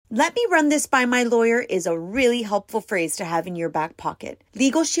Let me run this by my lawyer is a really helpful phrase to have in your back pocket.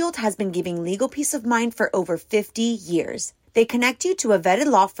 Legal Shield has been giving legal peace of mind for over 50 years. They connect you to a vetted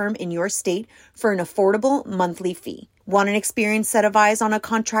law firm in your state for an affordable monthly fee. Want an experienced set of eyes on a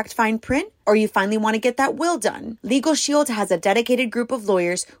contract fine print? Or you finally want to get that will done? Legal Shield has a dedicated group of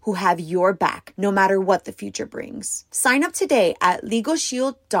lawyers who have your back, no matter what the future brings. Sign up today at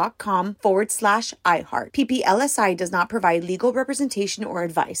LegalShield.com/iHeart. PPLSI does not provide legal representation or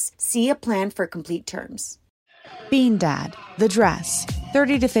advice. See a plan for complete terms. Bean Dad, The Dress,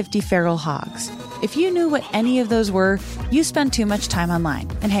 30 to 50 Feral Hogs. If you knew what any of those were, you spend too much time online.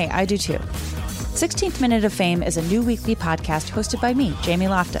 And hey, I do too. 16th Minute of Fame is a new weekly podcast hosted by me, Jamie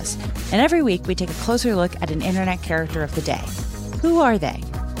Loftus. And every week we take a closer look at an internet character of the day. Who are they?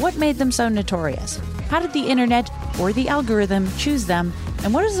 What made them so notorious? How did the internet or the algorithm choose them?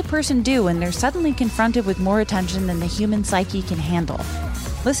 And what does a person do when they're suddenly confronted with more attention than the human psyche can handle?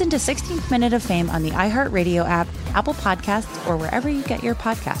 Listen to 16th Minute of Fame on the iHeartRadio app, Apple Podcasts, or wherever you get your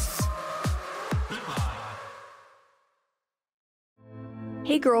podcasts.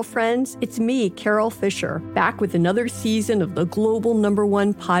 Hey girlfriends, it's me, Carol Fisher, back with another season of the global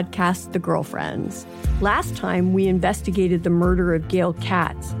 #1 podcast, The Girlfriends. Last time, we investigated the murder of Gail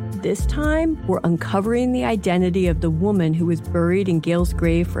Katz. This time, we're uncovering the identity of the woman who was buried in Gail's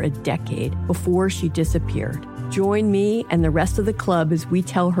grave for a decade before she disappeared. Join me and the rest of the club as we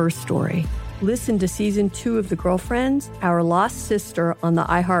tell her story. Listen to Season 2 of The Girlfriends, Our Lost Sister on the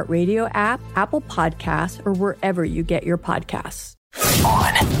iHeartRadio app, Apple Podcasts, or wherever you get your podcasts.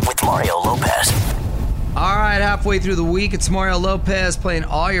 On with Mario Lopez. All right, halfway through the week, it's Mario Lopez playing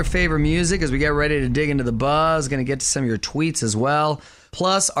all your favorite music as we get ready to dig into the buzz. Going to get to some of your tweets as well.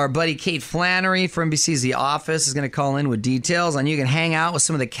 Plus, our buddy Kate Flannery from NBC's The Office is going to call in with details on you can hang out with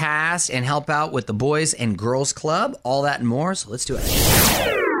some of the cast and help out with the Boys and Girls Club. All that and more, so let's do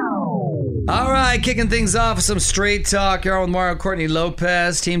it. All right, kicking things off with some Straight Talk. You're on with Mario Courtney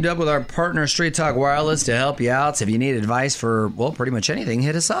Lopez, teamed up with our partner Straight Talk Wireless to help you out. So if you need advice for, well, pretty much anything,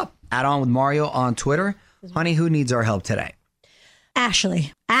 hit us up. Add On with Mario on Twitter. Honey, who needs our help today?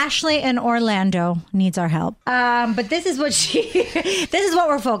 Ashley in Orlando needs our help. But this is what this is what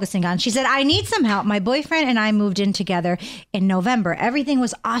we're focusing on. She said, I need some help. My boyfriend and I moved in together in November. Everything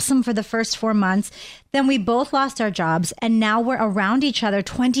was awesome for the first 4 months. Then we both lost our jobs and now we're around each other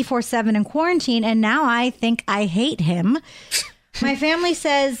 24/7 in quarantine. And now I think I hate him. My family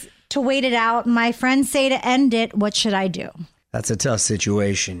says to wait it out. My friends say to end it. What should I do? That's a tough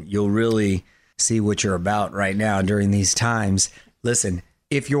situation. You'll really see what you're about right now during these times. Listen,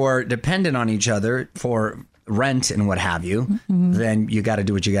 if you're dependent on each other for rent and what have you, then you got to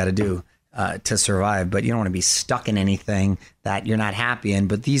do what you got to do to survive. But you don't want to be stuck in anything that you're not happy in.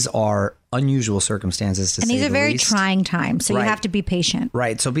 But these are unusual circumstances to say the least. And these are very trying times, so you have to be patient.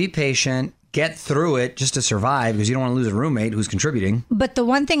 Right. So be patient. Get through it just to survive because you don't want to lose a roommate who's contributing. But the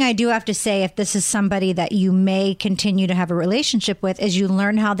one thing I do have to say, if this is somebody that you may continue to have a relationship with, is you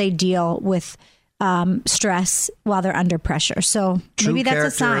learn how they deal with stress while they're under pressure. So maybe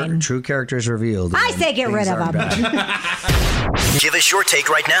that's a sign. True character is revealed. I say get rid of them. Give us your take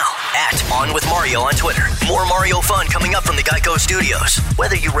right now at On With Mario on Twitter. More Mario fun coming up from the Geico Studios.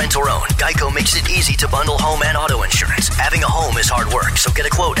 Whether you rent or own, Geico makes it easy to bundle home and auto insurance. Having a home is hard work, so get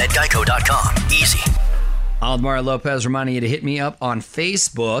a quote at geico.com. Easy. I'm Mario Lopez reminding you to hit me up on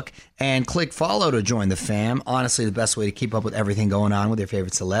Facebook and click follow to join the fam. Honestly, the best way to keep up with everything going on with your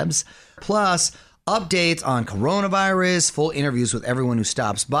favorite celebs. Plus, updates on coronavirus, full interviews with everyone who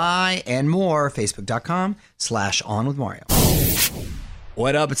stops by, and more. Facebook.com/onwithmario.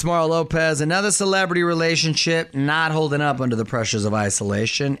 What up? It's Mario Lopez. Another celebrity relationship not holding up under the pressures of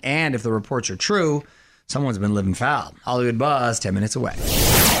isolation. And if the reports are true, someone's been living foul. Hollywood Buzz, 10 minutes away.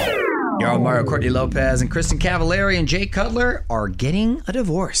 You're on Mario Courtney Lopez, and Kristen Cavallari and Jay Cutler are getting a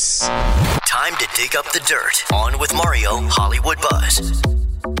divorce. Time to dig up the dirt. On with Mario, Hollywood Buzz.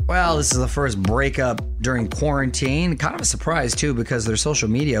 Well, this is the first breakup during quarantine. Kind of a surprise, too, because their social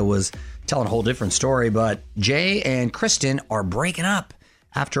media was telling a whole different story. But Jay and Kristen are breaking up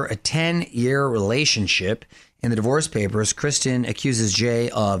after a 10-year relationship. In the divorce papers, Kristen accuses Jay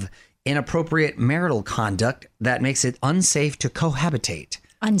of inappropriate marital conduct that makes it unsafe to cohabitate.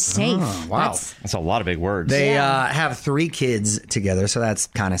 Unsafe. Oh, wow. That's a lot of big words. They have 3 kids together, so that's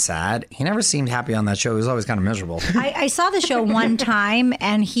kind of sad. He never seemed happy on that show. He was always kind of miserable. I saw the show one time,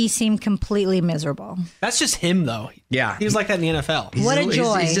 and he seemed completely miserable. That's just him, though. Yeah. He was like that in the NFL. What a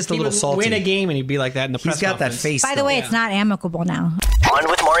joy. He's just a little salty. Win a game, and he'd be like that in the press He's got conference. that face. By the way, it's not amicable now.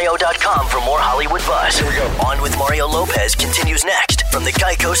 OnWithMario.com for more Hollywood buzz. Here we go. On with Mario Lopez continues next. from the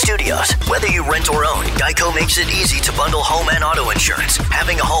Geico Studios. Whether you rent or own, Geico makes it easy to bundle home and auto insurance.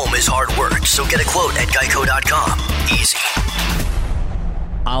 Having a home is hard work, so get a quote at geico.com. Easy.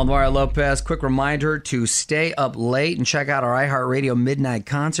 I'm Mario Lopez. Quick reminder to stay up late and check out our iHeartRadio Midnight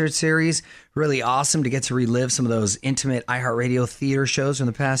Concert Series. Really awesome to get to relive some of those intimate iHeartRadio theater shows from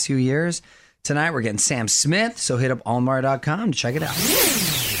the past few years. Tonight we're getting Sam Smith, so hit up allmario.com to check it out.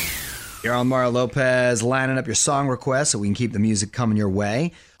 You're on Mario Lopez, lining up your song requests so we can keep the music coming your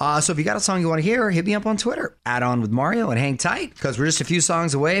way. So if you got a song you want to hear, hit me up on Twitter. Add on with Mario and hang tight, because we're just a few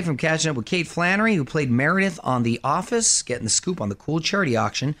songs away from catching up with Kate Flannery, who played Meredith on The Office, getting the scoop on the cool charity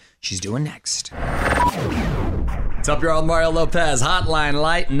auction she's doing next. What's up, you're on Mario Lopez, Hotline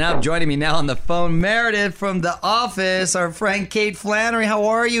lighting up. Joining me now on the phone, Meredith from The Office, our friend Kate Flannery. How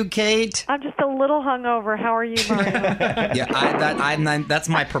are you, Kate? I'm just a little hungover. How are you, Mario? Yeah, that's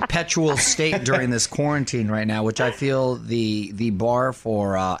my perpetual state during this quarantine right now, which I feel the bar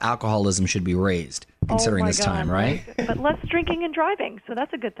for alcoholism should be raised, considering this time, right? But less drinking and driving, so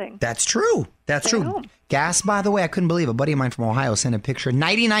that's a good thing. That's true. That's Stay true. home. Gas, by the way, I couldn't believe a buddy of mine from Ohio sent a picture,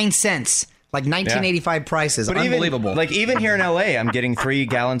 99 cents. Like 1985 prices. But unbelievable. Even here in LA, I'm getting 3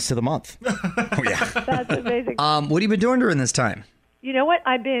 gallons to the month. Oh, yeah. That's amazing. What have you been doing during this time? You know what?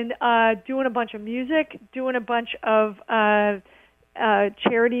 I've been doing a bunch of music, doing a bunch of charity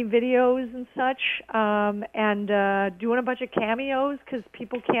videos and such, and doing a bunch of cameos because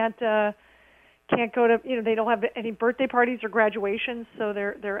people can't go to, they don't have any birthday parties or graduations, so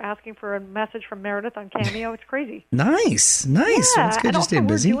they're asking for a message from Meredith on Cameo. It's crazy. Nice. Yeah. That's good. And Just staying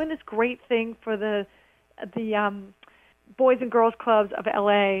busy. we're doing this great thing for the Boys and Girls Clubs of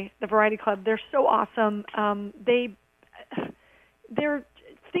LA, the Variety Club. They're so awesome. They're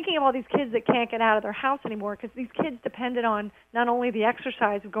thinking of all these kids that can't get out of their house anymore because these kids depended on not only the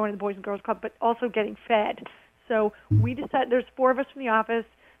exercise of going to the Boys and Girls Club, but also getting fed. So we decided, there's 4 of us from the office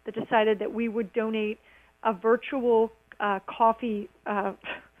that decided that we would donate a virtual coffee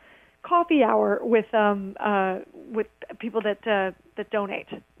hour with people that donate.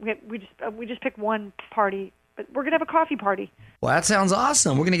 We just picked one party, but we're gonna have a coffee party. Well, that sounds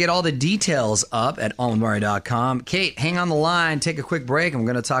awesome. We're going to get all the details up at allmario.com. Kate, hang on the line, take a quick break, and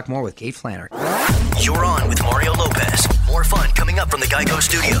we're going to talk more with Kate Flannery. You're on with Mario Lopez. More fun coming up from the Geico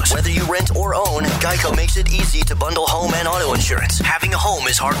Studios. Whether you rent or own, Geico makes it easy to bundle home and auto insurance. Having a home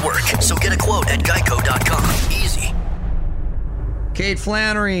is hard work, so get a quote at geico.com. Easy. Kate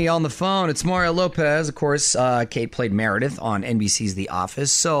Flannery on the phone. It's Mario Lopez. Of course, Kate played Meredith on NBC's The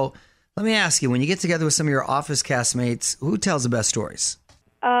Office. So let me ask you, when you get together with some of your Office castmates, who tells the best stories?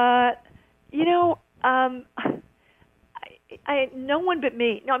 No one but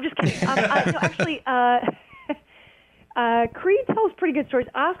me. No, I'm just kidding. Creed tells pretty good stories.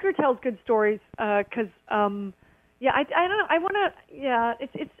 Oscar tells good stories because, I don't know. I want to. Yeah,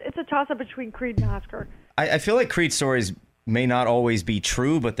 it's a toss up between Creed and Oscar. I feel like Creed stories may not always be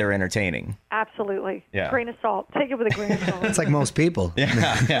true, but they're entertaining. Absolutely. Yeah. Grain of salt. Take it with a grain of salt. It's like most people.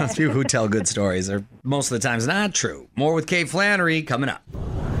 Yeah. Most people who tell good stories are most of the times not true. More with Kate Flannery coming up.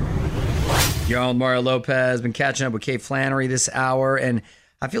 Your own Mario Lopez been catching up with Kate Flannery this hour, and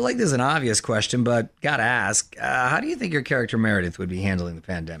I feel like this is an obvious question, but gotta ask, how do you think your character Meredith would be handling the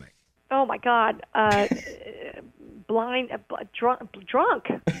pandemic? Oh my God. Drunk.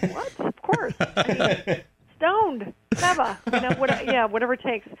 What? Of course. I mean, stoned. Never. Whatever it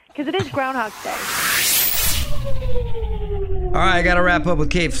takes. Because it is Groundhog Day. All right, I got to wrap up with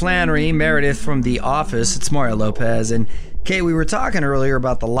Kate Flannery, Meredith from The Office. It's Mario Lopez. And Kate, we were talking earlier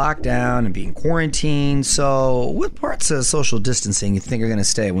about the lockdown and being quarantined. So what parts of social distancing you think are going to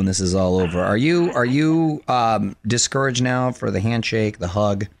stay when this is all over? Are you discouraged now for the handshake, the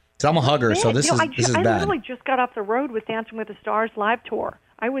hug? Because I'm a hugger, so this is bad. I literally just got off the road with Dancing with the Stars live tour.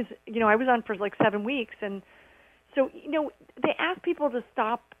 I was on for like 7 weeks, and so they asked people to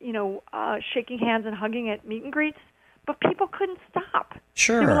stop, shaking hands and hugging at meet and greets, but people couldn't stop.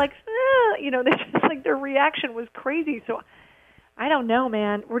 Sure. They were like, they just like their reaction was crazy. So I don't know,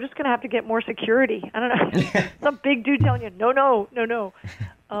 man. We're just gonna have to get more security. I don't know. Some big dude telling you no.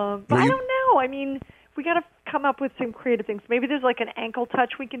 But I don't know. I mean, we got to come up with some creative things. Maybe there's like an ankle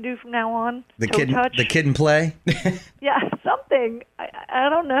touch we can do from now on. The toe touch. The kid and play. Yeah, something. I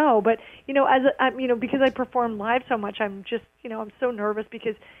don't know, but because I perform live so much, I'm just I'm so nervous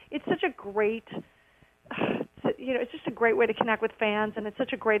because it's such a great. It's just a great way to connect with fans, and it's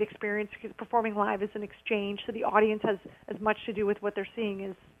such a great experience because performing live is an exchange, so the audience has as much to do with what they're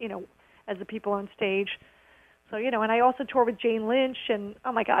seeing as the people on stage. So, and I also tour with Jane Lynch, and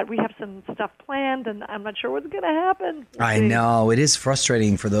oh my God, we have some stuff planned, and I'm not sure what's going to happen. I know. It is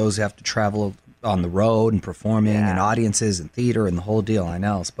frustrating for those who have to travel on the road and performing and audiences and theater and the whole deal. I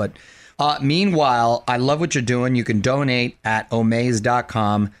know. But meanwhile, I love what you're doing. You can donate at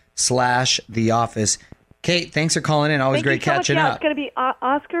omaze.com/The Office. Kate, thanks for calling in. Always great catching up. It's going to be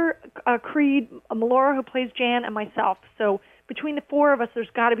Oscar, Creed, Melora, who plays Jan, and myself. So between the four of us, there's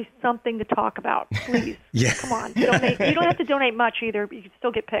got to be something to talk about. Please. Come on. Donate. You don't have to donate much either, but you can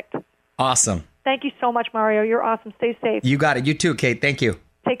still get picked. Awesome. Thank you so much, Mario. You're awesome. Stay safe. You got it. You too, Kate. Thank you.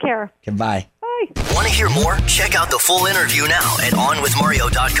 Take care. Goodbye. Want to hear more? Check out the full interview now at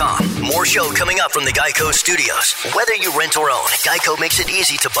onwithmario.com. More show coming up from the Geico Studios. Whether you rent or own, Geico makes it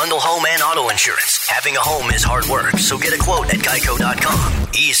easy to bundle home and auto insurance. Having a home is hard work, so get a quote at geico.com.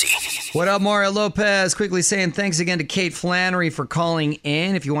 Easy. What up, Mario Lopez? Quickly saying thanks again to Kate Flannery for calling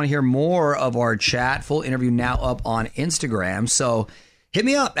in. If you want to hear more of our chat, full interview now up on Instagram. So hit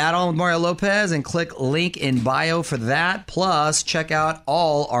me up, add on with Mario Lopez, and click link in bio for that. Plus, check out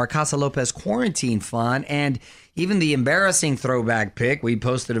all our Casa Lopez quarantine fun and even the embarrassing throwback pic we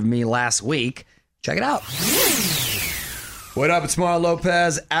posted of me last week. Check it out. What up, it's Mario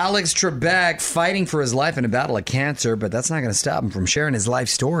Lopez. Alex Trebek fighting for his life in a battle of cancer, but that's not going to stop him from sharing his life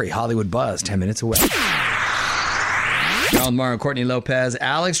story. Hollywood Buzz, 10 minutes away. Now with Mario Courtney Lopez,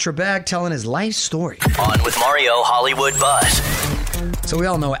 Alex Trebek telling his life story. On with Mario Hollywood Buzz. So we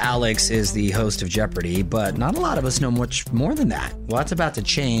all know Alex is the host of Jeopardy, but not a lot of us know much more than that. Well, that's about to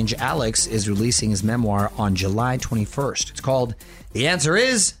change. Alex is releasing his memoir on July 21st. It's called The Answer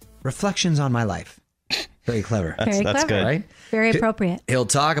Is Reflections on My Life. Very clever. That's good. Right? Very appropriate. He'll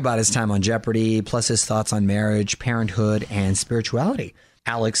talk about his time on Jeopardy, plus his thoughts on marriage, parenthood, and spirituality.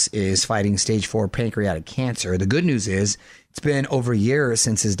 Alex is fighting stage 4 pancreatic cancer. The good news is it's been over a year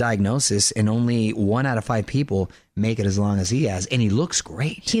since his diagnosis, and only 1 out of 5 people make it as long as he has, and he looks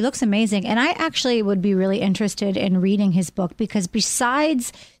great. He looks amazing. And I actually would be really interested in reading his book because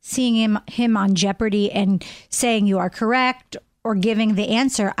besides seeing him on Jeopardy and saying you are correct or giving the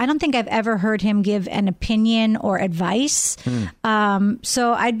answer, I don't think I've ever heard him give an opinion or advice.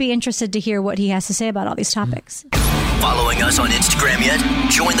 So I'd be interested to hear what he has to say about all these topics. Following us on Instagram yet?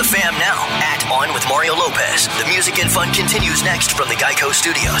 Join the fam now at On With Mario Lopez. The music and fun continues next from the Geico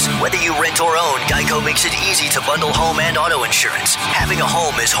Studios. Whether you rent or own, Geico makes it easy to bundle home and auto insurance. Having a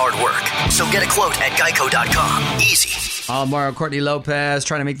home is hard work, so get a quote at geico.com. Easy. I'm Mario Courtney Lopez,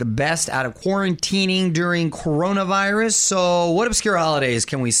 trying to make the best out of quarantining during coronavirus. So what obscure holidays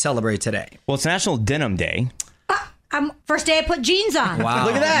can we celebrate today? Well, it's National Denim Day. First day I put jeans on. Wow.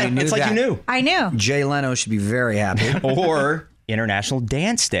 Look at that. You knew It's like you knew. I knew. Jay Leno should be very happy. Or International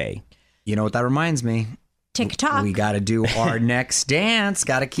Dance Day. You know what that reminds me? TikTok. We got to do our next dance.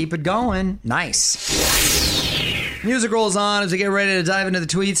 Got to keep it going. Nice. Music rolls on as we get ready to dive into the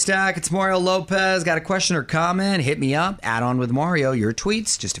tweet stack. It's Mario Lopez. Got a question or comment? Hit me up. Add on with Mario. Your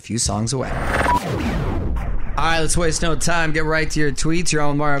tweets just a few songs away. All right, let's waste no time. Get right to your tweets. You're on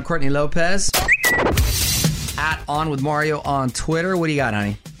with Mario Courtney Lopez. At On With Mario on Twitter. What do you got,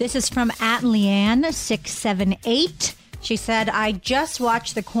 honey? This is from @Leanne678. She said, I just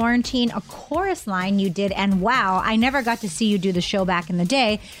watched the Quarantine a Chorus Line you did, and wow, I never got to see you do the show back in the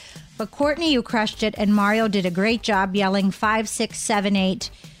day. But Courtney, you crushed it, and Mario did a great job yelling 5, 6, 7, 8.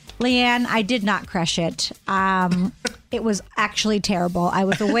 Leanne, I did not crush it. It was actually terrible. I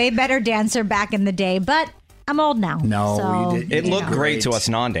was a way better dancer back in the day, but I'm old now. No, so, you did. It looked great to us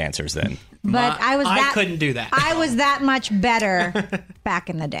non-dancers then. But I couldn't do that. I was that much better back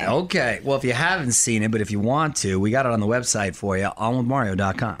in the day. Okay. Well, if you haven't seen it, but if you want to, we got it on the website for you,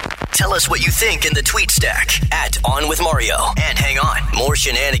 onwithmario.com. Tell us what you think in the tweet stack at On With Mario. And hang on, more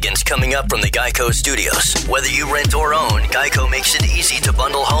shenanigans coming up from the Geico Studios. Whether you rent or own, Geico makes it easy to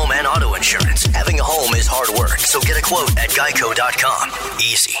bundle home and auto insurance. Having a home is hard work, so get a quote at geico.com.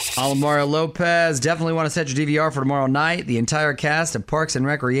 Easy. I'm Mario Lopez. Definitely want to set your DVR for tomorrow night. The entire cast of Parks and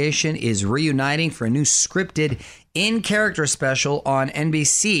Recreation is reuniting for a new scripted in-character special on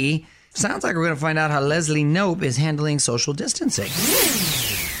NBC. Sounds like we're going to find out how Leslie Knope is handling social distancing.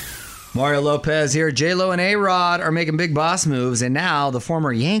 Mario Lopez here. J-Lo and A-Rod are making big boss moves, and now the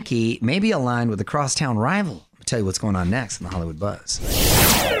former Yankee may be aligned with the crosstown rival. I'll tell you what's going on next in the Hollywood Buzz.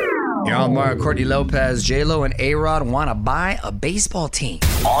 You're on Mario Courtney Lopez. J-Lo and A-Rod want to buy a baseball team.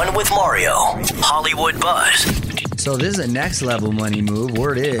 On With Mario, Hollywood Buzz. So this is a next level money move.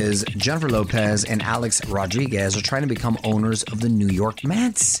 Word is Jennifer Lopez and Alex Rodriguez are trying to become owners of the New York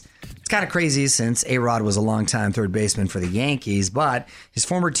Mets. It's kind of crazy since A-Rod was a longtime third baseman for the Yankees, but his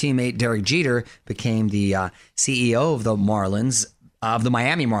former teammate Derek Jeter became the CEO of the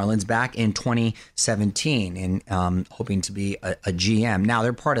Miami Marlins back in 2017 and hoping to be a GM. Now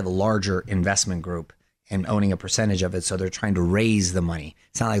they're part of a larger investment group, and owning a percentage of it. So they're trying to raise the money.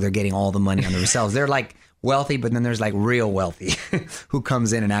 It's not like they're getting all the money on themselves. They're like wealthy, but then there's like real wealthy who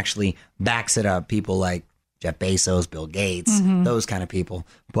comes in and actually backs it up. People like Jeff Bezos, Bill Gates, those kind of people.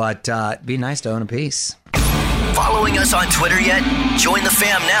 But it'd be nice to own a piece. Following us on Twitter yet? Join the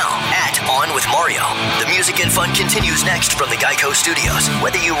fam now at On With Mario. The music and fun continues next from the Geico Studios.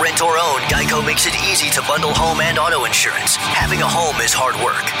 Whether you rent or own, Geico makes it easy to bundle home and auto insurance. Having a home is hard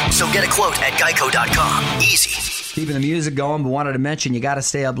work, so get a quote at geico.com. Easy. Keeping the music going, but wanted to mention you got to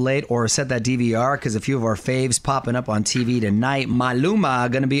stay up late or set that DVR because a few of our faves popping up on TV tonight. Maluma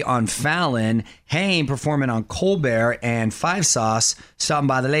going to be on Fallon, Haim performing on Colbert, and Five Sauce stopping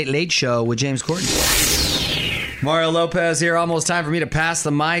by the Late Late Show with James Corden. Mario Lopez here. Almost time for me to pass the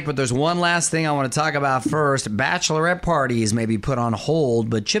mic, but there's one last thing I want to talk about first. Bachelorette parties may be put on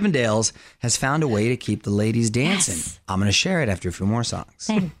hold, but Chippendales has found a way to keep the ladies dancing. Yes. I'm going to share it after a few more songs.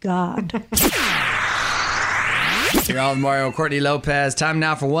 Thank God. You're on with Mario Courtney Lopez. Time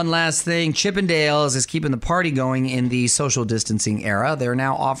now for one last thing. Chippendales is keeping the party going in the social distancing era. They're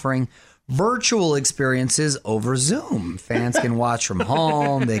now offering virtual experiences over Zoom. Fans can watch from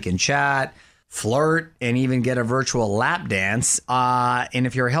home. They can chat, flirt, and even get a virtual lap dance. And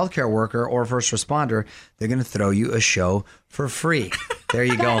if you're a healthcare worker or a first responder, they're going to throw you a show for free. There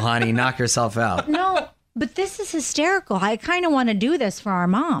you go, honey. Knock yourself out. No, but this is hysterical. I kind of want to do this for our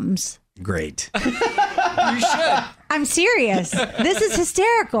moms. Great. You should. I'm serious. This is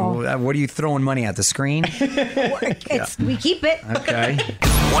hysterical. What are you throwing money at the screen? We keep it. Okay.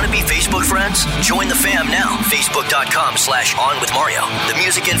 Want to be Facebook friends? Join the fam now. Facebook.com/OnWithMario. The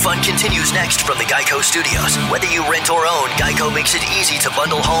music and fun continues next from the Geico Studios. Whether you rent or own, Geico makes it easy to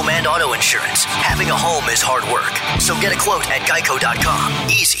bundle home and auto insurance. Having a home is hard work, so get a quote at Geico.com.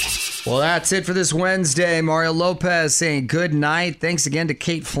 Easy. Well, that's it for this Wednesday. Mario Lopez saying good night. Thanks again to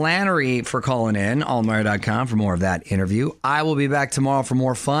Kate Flannery for calling in. AllMario.com for more of that interview. I will be back tomorrow for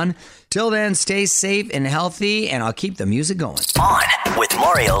more fun. Till then, stay safe and healthy, and I'll keep the music going. On with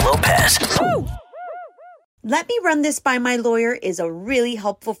Mario Lopez. Woo! Let me run this by my lawyer is a really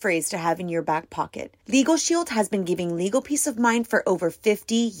helpful phrase to have in your back pocket. Legal Shield has been giving legal peace of mind for over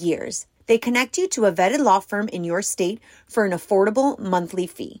 50 years. They connect you to a vetted law firm in your state for an affordable monthly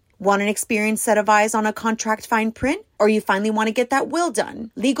fee. Want an experienced set of eyes on a contract fine print? Or you finally want to get that will done?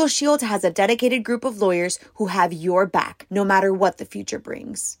 Legal Shield has a dedicated group of lawyers who have your back, no matter what the future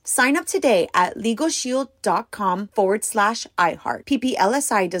brings. Sign up today at LegalShield.com/iHeart.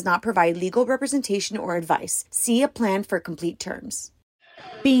 PPLSI does not provide legal representation or advice. See a plan for complete terms.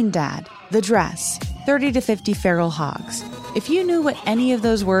 Bean Dad, The Dress, 30 to 50 Feral Hogs. If you knew what any of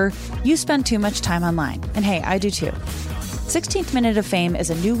those were, you spend too much time online. And hey, I do too. 16th Minute of Fame is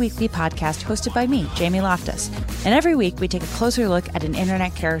a new weekly podcast hosted by me, Jamie Loftus. And every week we take a closer look at an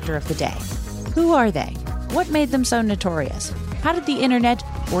internet character of the day. Who are they? What made them so notorious? How did the internet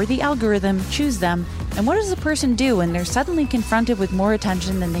or the algorithm choose them? And what does a person do when they're suddenly confronted with more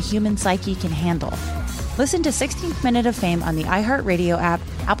attention than the human psyche can handle? Listen to 16th Minute of Fame on the iHeartRadio app,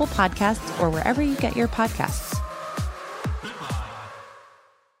 Apple Podcasts, or wherever you get your podcasts.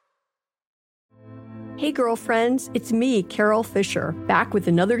 Hey girlfriends, it's me, Carol Fisher, back with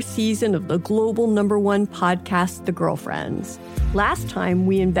another season of the global #1 podcast, The Girlfriends. Last time,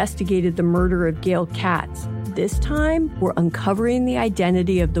 we investigated the murder of Gail Katz. This time, we're uncovering the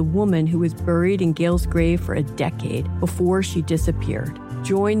identity of the woman who was buried in Gail's grave for a decade before she disappeared.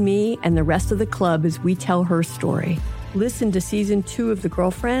 Join me and the rest of the club as we tell her story. Listen to Season 2 of The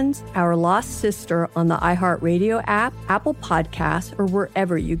Girlfriends, Our Lost Sister on the iHeartRadio app, Apple Podcasts, or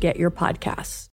wherever you get your podcasts.